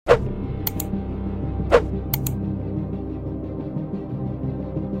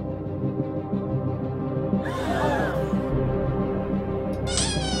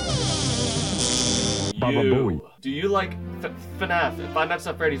Do you like FNAF? Five Nights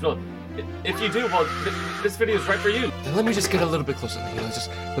at Freddy's? Well, if you do, well, this video is right for you. Then let me just get a little bit closer.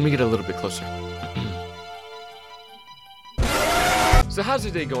 Let me get a little bit closer. So how's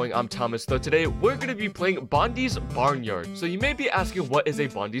your day going? I'm Thomas. So today we're going to be playing Bondees Barnyard. So you may be asking, what is a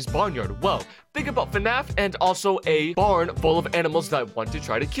Bondees Barnyard? Well, think about FNAF and also a barn full of animals that want to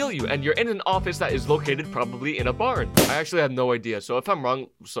try to kill you. And you're in an office that is located probably in a barn. I actually have no idea. So if I'm wrong,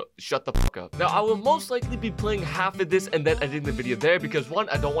 so shut the fuck up. Now, I will most likely be playing half of this and then editing the video there because one,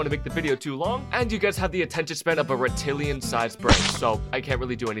 I don't want to make the video too long. And you guys have the attention span of a reptilian-sized brain. So I can't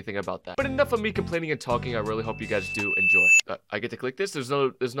really do anything about that. But enough of me complaining and talking. I really hope you guys do enjoy. I get to click this.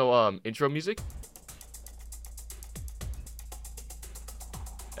 There's no intro music.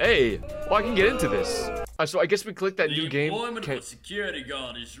 Hey, well, I can get into this. So I guess we click that new game. The employment of a security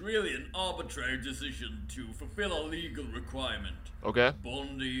guard is really an arbitrary decision to fulfill a legal requirement. Okay.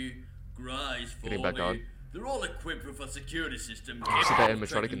 Bondi, Grice, Getting back on. They're all equipped with a security system. You see that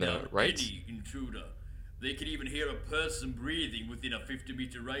animatronic in the right? Any intruder. They can even hear a person breathing within a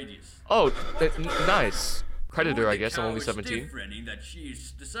 50-meter radius. Oh, nice. Predator, I guess. I'm only 17. Different in that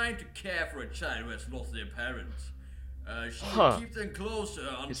she's designed to care for a child who has lost their parents. She keeps them closer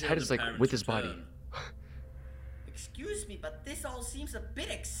until his head is like with his body. Excuse me, but this all seems a bit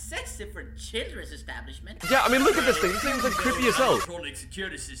excessive for children's establishment. Yeah, I mean, look at this thing. This thing's like creepy as hell. Animatronic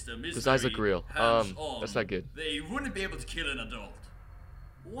security system is his eyes look real. That's not good. They wouldn't be able to kill an adult.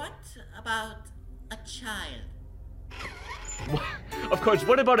 What about a child? Of course,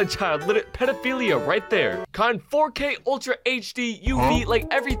 what about a child? Pedophilia right there. Con 4K Ultra HD UV, like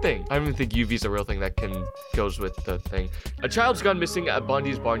everything. I don't even think UV is a real thing that goes with the thing. A child's gone missing at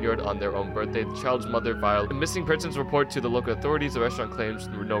Bondees Barnyard on their own birthday. The child's mother filed a missing persons report to the local authorities. The restaurant claims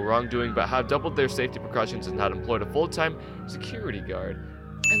there were no wrongdoing, but have doubled their safety precautions and had employed a full-time security guard.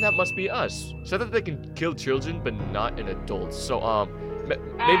 And that must be us. So that they can kill children, but not an adult. So,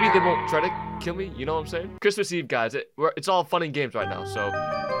 maybe they won't try to kill me, you know what I'm saying? Christmas Eve, guys. It's all fun and games right now, so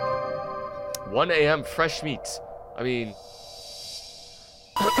 1 a.m. fresh meat. I mean,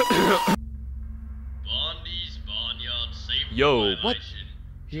 Bondees Barnyard safety yo, what? violation.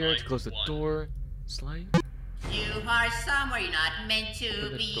 Here to close the door. Slide. You are somewhere you're not meant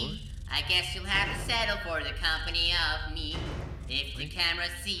to be. I guess you'll have to settle for the company of me. If the camera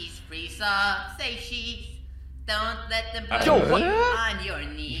sees freeze off, say cheese. Don't let them put you on your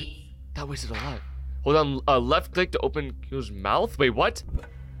knees. That wasted a lot. Hold on, left click to open his mouth. Wait, what?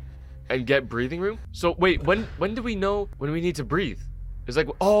 And get breathing room? So wait, when do we know when we need to breathe? It's like,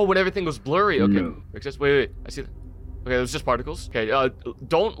 oh, when everything goes blurry. Okay. No. Wait, I see that. Okay, there's just particles. Okay,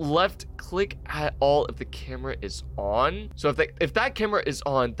 don't left click at all if the camera is on. So if that camera is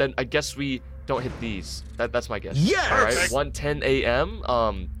on, then I guess we don't hit these. That's my guess. Yes! All right, 1:10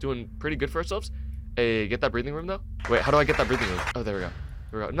 a.m. Doing pretty good for ourselves. Hey, get that breathing room though? Wait, how do I get that breathing room? Oh, there we go.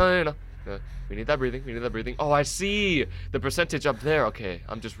 No. We need that breathing. Oh, I see the percentage up there. Okay,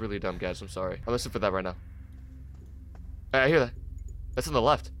 I'm just really dumb, guys. I'm sorry. I'm listening for that right now. Hey, I hear that. That's on the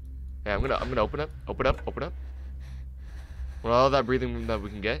left. Yeah, I'm gonna open up. Well, all that breathing room that we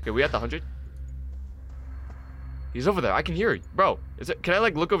can get. Okay, we at the 100. He's over there. I can hear it, bro. Can I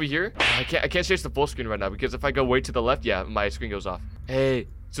like look over here? I can't chase the full screen right now because if I go way to the left, yeah, my screen goes off. Hey.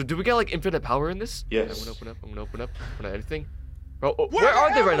 So do we get like infinite power in this? Yes. I'm gonna open up. Anything? Bro, where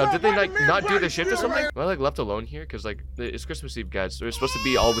are they right now? Did they like not do their shift or something? Am I like left alone here? Cause like it's Christmas Eve, guys. So we're supposed to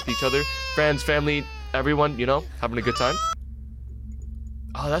be all with each other, friends, family, everyone. You know, having a good time.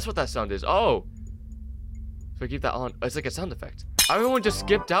 Oh, that's what that sound is. Oh. So I keep that on. It's like a sound effect. Everyone just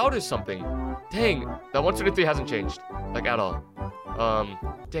skipped out or something. Dang, that 123 hasn't changed like at all.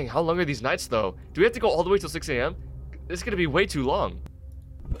 Dang, how long are these nights though? Do we have to go all the way till 6 a.m.? This is gonna be way too long.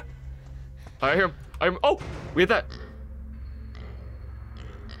 I hear him. Oh, we hit that.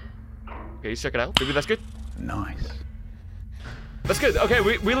 Okay, he's checking out. Maybe that's good. Nice. That's good. Okay,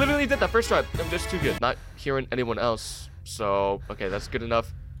 we literally did that first try. I'm just too good. Not hearing anyone else. So, okay, that's good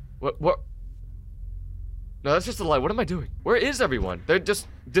enough. What? No, that's just a lie. What am I doing? Where is everyone? They're just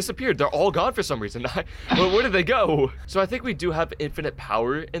disappeared. They're all gone for some reason. Well, where did they go? So I think we do have infinite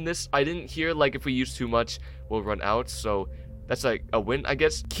power in this. I didn't hear like if we use too much, we'll run out. So that's like a win, I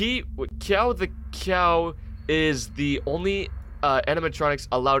guess. Cow the cow is the only animatronics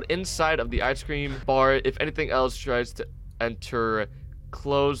allowed inside of the ice cream bar. If anything else tries to enter,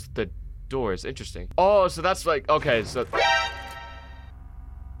 close the doors. Interesting. Oh, so that's like, okay, so...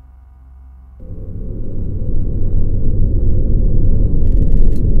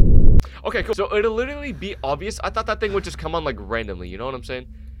 Okay, cool. So it'll literally be obvious. I thought that thing would just come on like randomly, you know what I'm saying?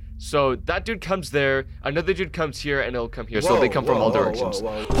 So that dude comes there, another dude comes here, and it'll come here. So they come from all directions.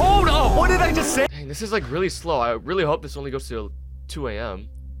 Hold up! What did I just say? Dang, this is like really slow. I really hope this only goes to 2 a.m.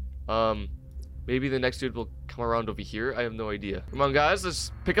 Maybe the next dude will come around over here. I have no idea. Come on, guys.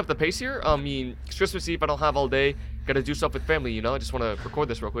 Let's pick up the pace here. I mean, it's Christmas Eve. I don't have all day. Gotta do stuff with family, you know? I just want to record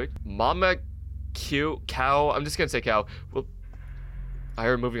this real quick. Mama cow. I'm just gonna say cow. I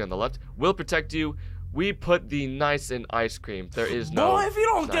heard moving on the left. We'll protect you. We put the nice in ice cream. There is no if you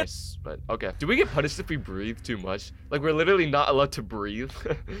don't nice, but okay. Do we get punished if we breathe too much? Like, we're literally not allowed to breathe.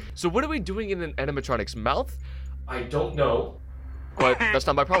 So what are we doing in an animatronic's mouth? I don't know. But that's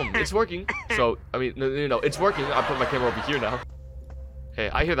not my problem. It's working. So, I mean, no, it's working. I put my camera over here now. Hey,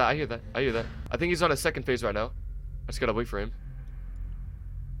 I hear that. I think he's on a second phase right now. I just gotta wait for him.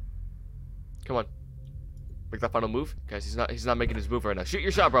 Come on. Make that final move. Guys, he's not making his move right now. Shoot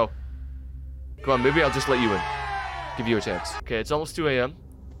your shot, bro. Come on, maybe I'll just let you in. Give you a chance. Okay, it's almost 2 a.m.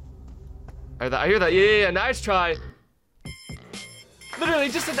 I hear that. Yeah, nice try. Literally,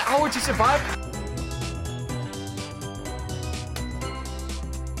 just an hour to survive.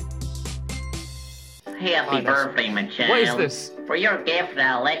 Happy birthday, my child. What is this? For your gift,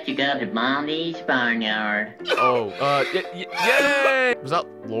 I'll let you go to Bondees Barnyard. Oh, yay! Was that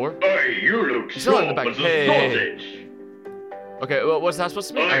lore? Hey, you look Still in the strong back. as a Hey. sausage. Okay, well, what's that supposed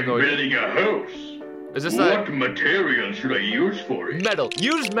to mean? I have I'm no idea. building a house. Is this What material should I use for it? metal?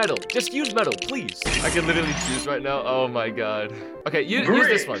 Use metal. Just use metal, please. I can literally choose right now. Oh my god. Okay, use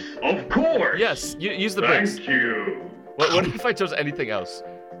this one. Of course. Yes, use the bricks. Thank you. What if I chose anything else?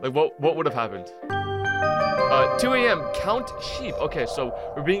 Like, what would have happened? 2 a.m. Count sheep. Okay, so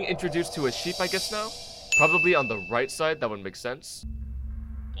we're being introduced to a sheep, I guess now. Probably on the right side. That would make sense.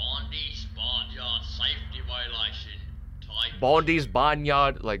 Bondees Barnyard safety violation. Type. Bondees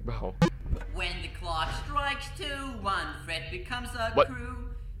Barnyard. Like, bro. When the clock strikes 2, one thread becomes a What? crew.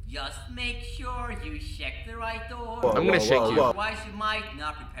 Just make sure you check the right door. I'm gonna shake you. Otherwise you might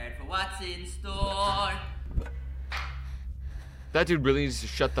not prepare for what's in store. That dude really needs to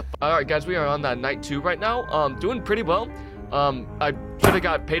shut the Alright guys, we are on that night 2 right now. Doing pretty well. I should have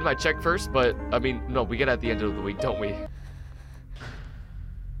got paid my check first, but I mean, no, we get it at the end of the week, don't we?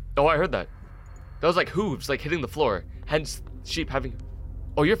 Oh, I heard that. That was like hooves, like hitting the floor. Hence, sheep having...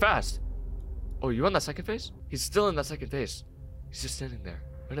 Oh, you're fast. Oh, you on that second phase? He's still in that second phase. He's just standing there,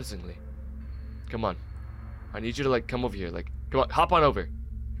 menacingly. Come on. I need you to like come over here. Like, come on, hop on over.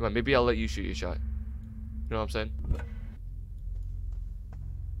 Come on, maybe I'll let you shoot your shot. You know what I'm saying?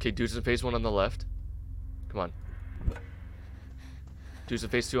 Okay, dude's in phase 1 on the left. Come on. Dude's in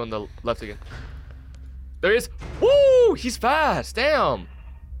phase 2 on the left again. There he is. Woo! He's fast. Damn.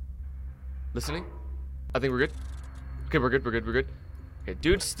 Listening. I think we're good. Okay, we're good. Okay,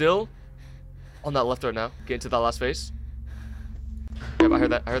 dude's still on that left right now. Get into that last phase. Yep, I heard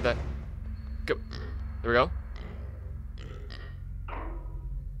that. Go. There we go.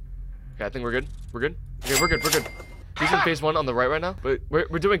 Okay, I think we're good. Okay, we're good. He's in phase 1 on the right now, but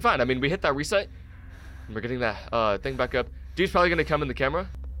we're doing fine. I mean, we hit that reset, and we're getting that thing back up. Dude's probably gonna come in the camera.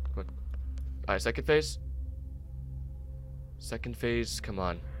 Come on. All right, second phase. Come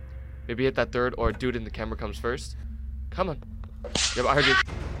on. Maybe hit that third, or dude in the camera comes first. Come on. Yep, I heard you.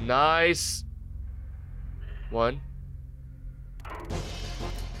 Nice. 1.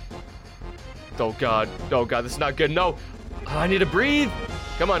 Oh god, this is not good. No, I need to breathe.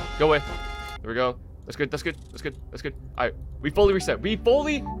 Come on, go away. There we go. That's good. All right, we fully reset.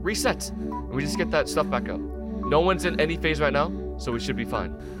 And we just get that stuff back up. No one's in any phase right now, so we should be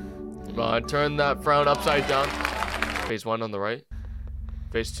fine. Come on, turn that frown upside down. Phase 1 on the right.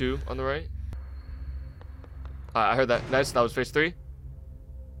 Phase 2 on the right. I heard that. Nice, that was phase 3.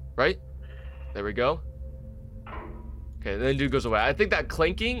 Right? There we go. Okay, then dude goes away. I think that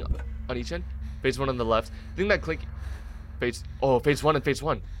clanking on each end. Phase 1 on the left. I think that clink... phase 1 and phase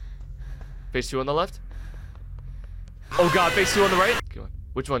 1. Phase 2 on the left. Oh god, phase 2 on the right. Come on.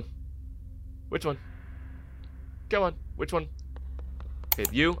 Which one? Come on. Which one? Okay,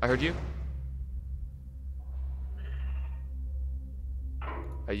 you. I heard you.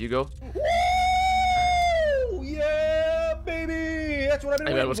 You go. Woo! Yeah, baby! That's what I've been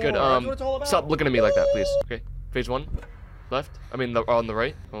Hey waiting man, what's good? for. That's what it's all about. Stop looking at me like that, please. Okay, phase 1. Left. I mean, on the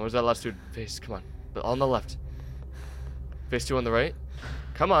right. What was that last dude? Phase, come on. On the left. Phase 2 on the right.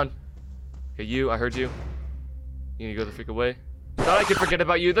 Come on. Okay, you. I heard you. You need to go the freak away. Thought I could forget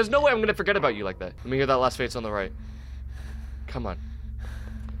about you. There's no way I'm gonna forget about you like that. Let me hear that last phase on the right. Come on.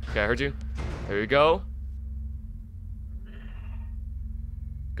 Okay, I heard you. There you go.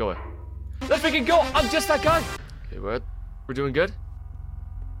 Go away. Let's freaking go! I'm just that guy! Okay, we're doing good?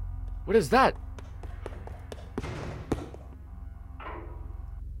 What is that?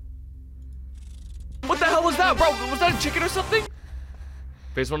 that, bro? Was that a chicken or something?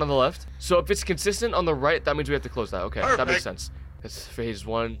 Phase 1 on the left. So if it's consistent on the right, that means we have to close that. Okay, that makes sense. It's phase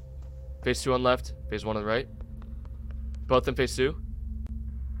 1. Phase 2 on left. Phase 1 on the right. Both in phase 2.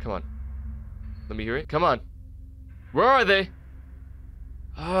 Come on. Let me hear it. Come on. Where are they?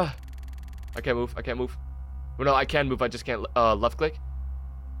 I can't move. I can't move. Well, no, I can move. I just can't left click.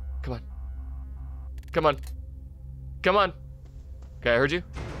 Come on. Come on. Come on. Okay, I heard you.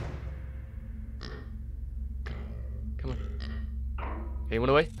 Come on. Hey, you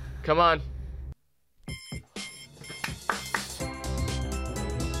went away? Come on.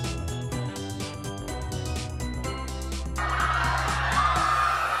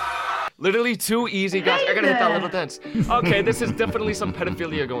 Literally too easy, guys. I gotta hit that little dance. Okay, this is definitely some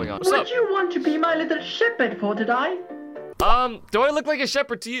pedophilia going on. What's up? Would you want to be my little shepherd for today? Do I look like a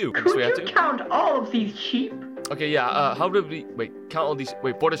shepherd to you? Could you count all of these sheep? Okay, yeah, how did we, wait, count all these,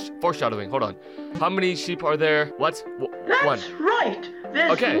 wait, foreshadowing, hold on. How many sheep are there? What? That's one. right,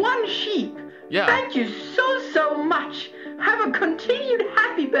 there's one sheep. Yeah. Thank you so much. Have a continued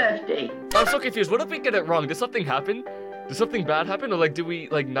happy birthday. I'm so confused, what if we get it wrong? Did something happen? Did something bad happen? Or like, did we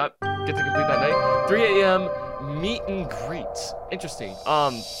like not get to complete that night? 3 a.m. meet and greet. Interesting.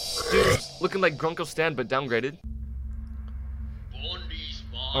 Dude's looking like Grunkle Stan, but downgraded. Bondees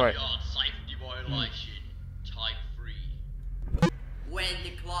Alright. Barnyard safety violation, type 3. When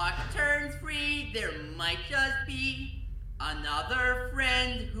the clock turns 3, there might just be another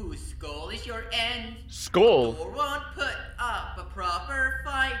friend whose skull is your end. Skull? Or won't put up a proper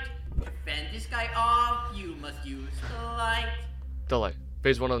fight. To fend this guy off, you must use the light. The light.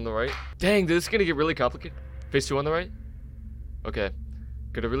 Phase 1 on the right. Dang, this is gonna get really complicated. Phase 2 on the right? Okay.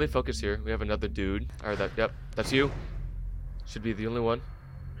 Gotta really focus here. We have another dude. Alright, yep, that's you. Should be the only one.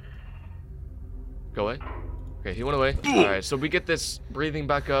 Go away. Okay, he went away. Alright, so we get this breathing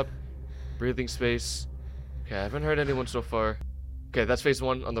back up. Breathing space. Okay, I haven't heard anyone so far. Okay, that's phase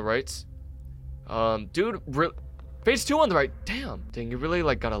 1 on the right. Dude, phase 2 on the right. Damn. Dang, you really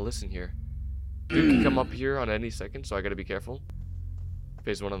like gotta listen here. Dude can come up here on any second, so I gotta be careful.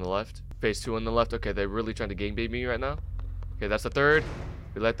 Phase 1 on the left. Phase 2 on the left. Okay, they're really trying to game bait me right now. Okay, that's the third.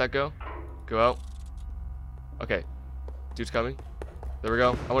 We let that go. Go out. Okay. Dude's coming. There we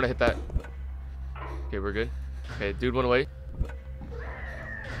go. I want to hit that. Okay, we're good. Okay, dude went away.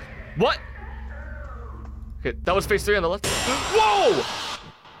 What? Okay, that was phase 3 on the left. Whoa!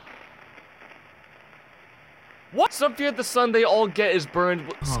 What? Some fear the sun they all get is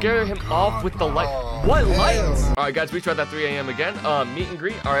burned. Scare him off with the light. What light? Alright, guys, we tried that 3 a.m. again. Meet and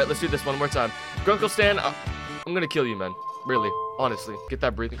greet. Alright, let's do this one more time. Grunkle Stan, I'm gonna kill you, man. Really. Honestly. Get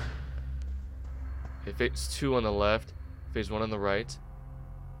that breathing. Okay, phase 2 on the left. Phase 1 on the right.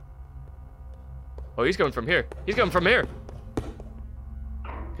 Oh, he's coming from here. He's coming from here.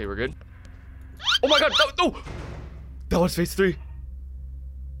 Okay, we're good. Oh my god, no! That was phase 3.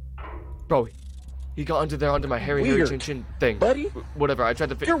 Bro, he got under there, under my hairy chin thing. Buddy? Whatever, I tried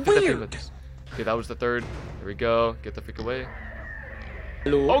to fit You're that thing weird. with this. Okay, that was the third. There we go. Get the freak away.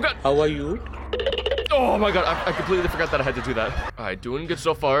 Hello. Oh god! How are you? Oh my god, I completely forgot that I had to do that. Alright, doing good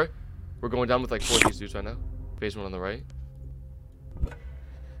so far. We're going down with like 4 of these dudes right now. Phase 1 on the right.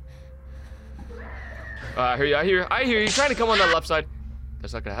 I hear you. You're trying to come on that left side.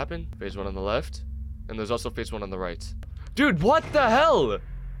 That's not gonna happen. Phase 1 on the left. And there's also phase 1 on the right. Dude, what the hell?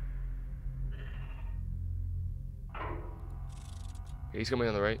 Okay, he's coming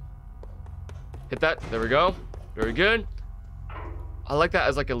on the right. Hit that. There we go. Very good. I like that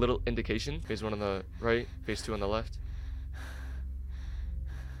as like a little indication. Phase 1 on the right. Phase 2 on the left.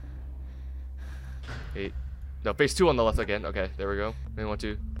 Okay. No, phase 2 on the left again. Okay, there we go. Maybe 1,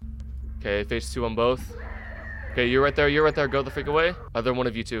 2. Okay, phase 2 on both. Okay, you're right there. You're right there. Go the freak away. Other one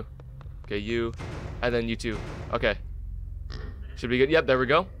of you two. Okay, you. And then you two. Okay. Should be good. Yep, there we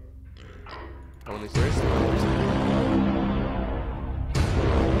go. On these stairs.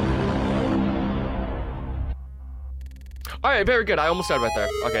 Alright, very good. I almost died right there.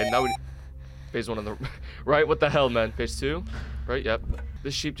 Okay, now we... Phase 1 on the... Right, what the hell, man? Phase 2? Right, yep.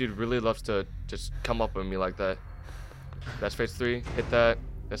 This sheep dude really loves to just come up on me like that. That's phase 3. Hit that.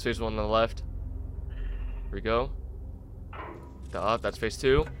 That's phase 1 on the left. Here we go. The up. That's phase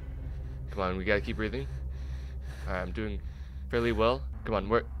 2. Come on, we gotta keep breathing. Alright, I'm doing fairly well. Come on,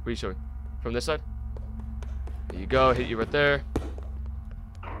 where are you showing? From this side? There you go. Hit you right there.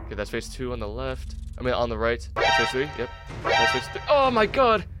 Okay, that's phase 2 on the left. I mean, on the right. That's phase 3. Yep. That's phase 3. Oh my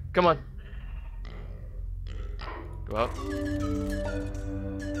god! Come on. Go out.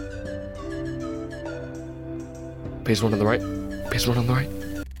 Phase 1 on the right. Phase 1 on the right.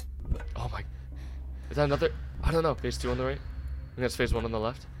 Oh my. Is that another? I don't know. Phase 2 on the right. I think that's phase 1 on the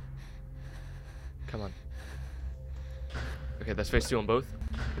left. Come on. Okay, that's phase 2 on both.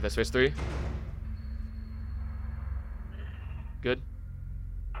 Okay, that's phase 3. Good.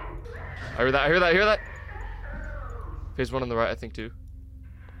 I hear that, I hear that, I hear that. Phase 1 on the right, I think, too.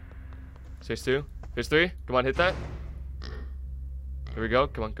 Phase 2. Phase 3. Come on, hit that. Here we go.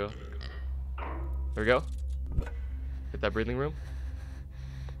 Come on, go. There we go. Hit that breathing room.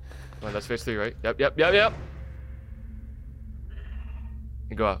 Come on, that's phase 3, right? Yep, yep, yep, yep.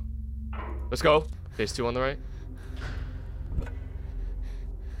 And go out. Let's go. Phase 2 on the right.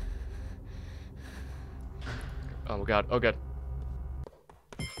 Oh god, oh god.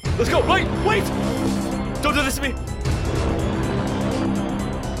 Let's go! Wait! Wait! Don't do this to me!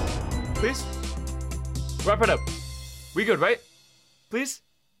 Please? Wrap it up. We good, right? Please?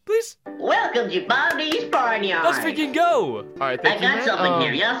 Please? Welcome to Bondees Barnyard. Let's freaking go! Alright, thank you, I got man. something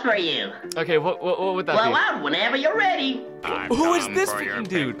here just for you. Okay, what would that Blow be? out whenever you're ready. Who is this freaking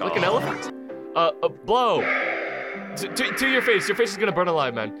dude? Like an elephant? Blow. To your face. Your face is gonna burn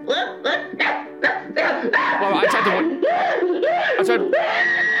alive, man. Well, I tried to...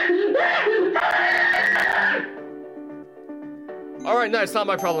 Alright, nice. Not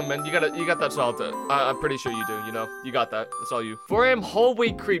my problem, man. You got that solved. I'm pretty sure you do, you know? You got that. That's all you. 4 AM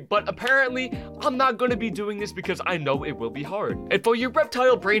hallway creep, but apparently, I'm not gonna be doing this because I know it will be hard. And for your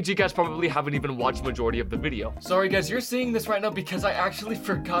reptile brains, you guys probably haven't even watched majority of the video. Sorry, guys. You're seeing this right now because I actually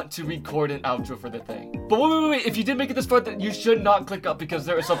forgot to record an outro for the thing. But wait. If you did make it this far, then you should not click up because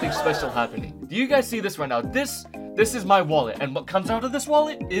there is something special happening. Do you guys see this right now? This is my wallet, and what comes out of this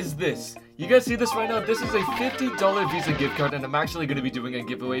wallet is this. You guys see this right now? This is a $50 Visa gift card, and I'm actually going to be doing a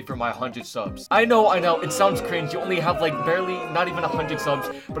giveaway for my 100 subs. I know, it sounds cringe. You only have like barely, not even 100 subs,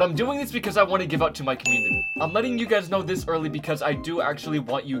 but I'm doing this because I want to give out to my community. I'm letting you guys know this early because I do actually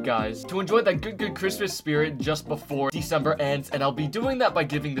want you guys to enjoy that good Christmas spirit just before December ends, and I'll be doing that by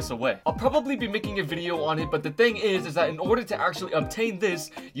giving this away. I'll probably be making a video on it, but the thing is that in order to actually obtain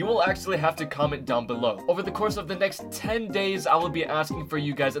this, you will actually have to comment down below. Over the course of the next 10 days, I will be asking for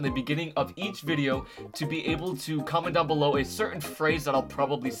you guys in the beginning of each video to be able to comment down below a certain phrase that I'll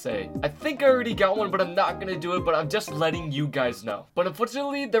probably say. I think I already got one, but I'm not gonna do it, but I'm just letting you guys know. But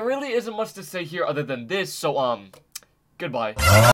unfortunately, there really isn't much to say here other than this, so goodbye.